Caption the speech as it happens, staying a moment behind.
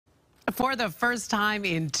For the first time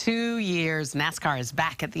in 2 years, NASCAR is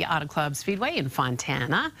back at the Auto Club Speedway in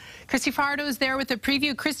Fontana. Christy Fajardo is there with a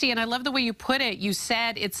preview. Christy, and I love the way you put it. You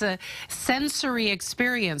said it's a sensory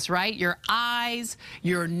experience, right? Your eyes,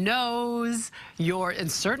 your nose,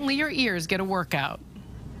 and certainly your ears get a workout.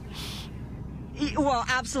 Well,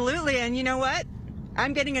 absolutely. And you know what?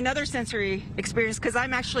 I'm getting another sensory experience because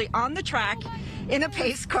I'm actually on the track in a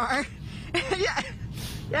pace car.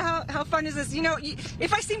 Yeah, how fun is this? You know,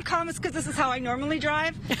 if I seem calm, it's because this is how I normally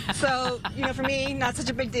drive. So, you know, for me, not such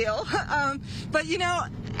a big deal. But, you know,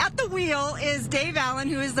 at the wheel is Dave Allen,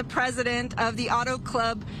 who is the president of the Auto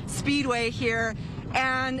Club Speedway here.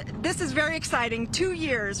 And this is very exciting. 2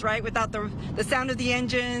 years, right, without the sound of the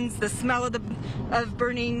engines, the smell of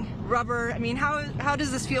burning rubber. I mean, how does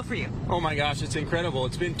this feel for you? Oh my gosh, it's incredible.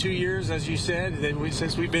 It's been 2 years, as you said,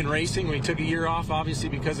 since we've been racing. We took a year off, obviously,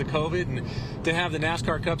 because of COVID, and to have the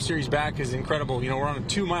NASCAR Cup Series back is incredible. You know, we're on a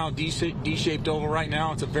 2-mile D-shaped oval right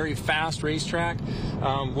now. It's a very fast racetrack.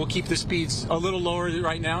 We'll keep the speeds a little lower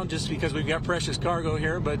right now just because we've got precious cargo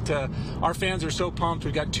here, but our fans are so pumped.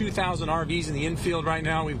 We've got 2,000 RVs in the infield right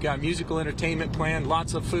now. We've got musical entertainment planned,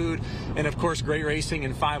 lots of food, and of course great racing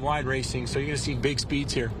and 5-wide racing. So you're going to see big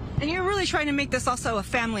speeds here. And you're really trying to make this also a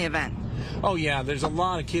family event. Oh yeah, there's a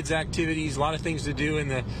lot of kids activities, a lot of things to do in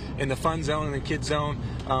the fun zone and the kids zone.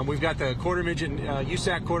 We've got the quarter midget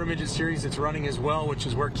USAC quarter midget series that's running as well, which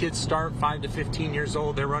is where kids start 5 to 15 years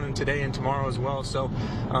old. They're running today and tomorrow as well. So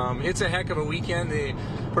it's a heck of a weekend. The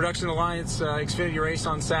Production Alliance Xfinity race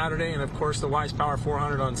on Saturday, and of course the Wise Power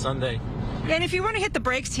 400 on Sunday. And if you want to hit the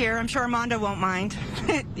brakes here, I'm sure Armando won't mind.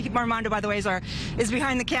 Armando, by the way, is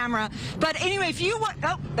behind the camera. But anyway, if you want,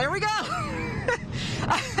 oh, there we go.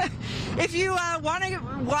 If you want to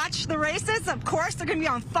watch the races, of course, they're going to be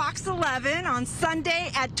on Fox 11 on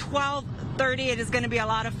Sunday at 12:30. It is going to be a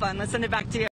lot of fun. Let's send it back to you.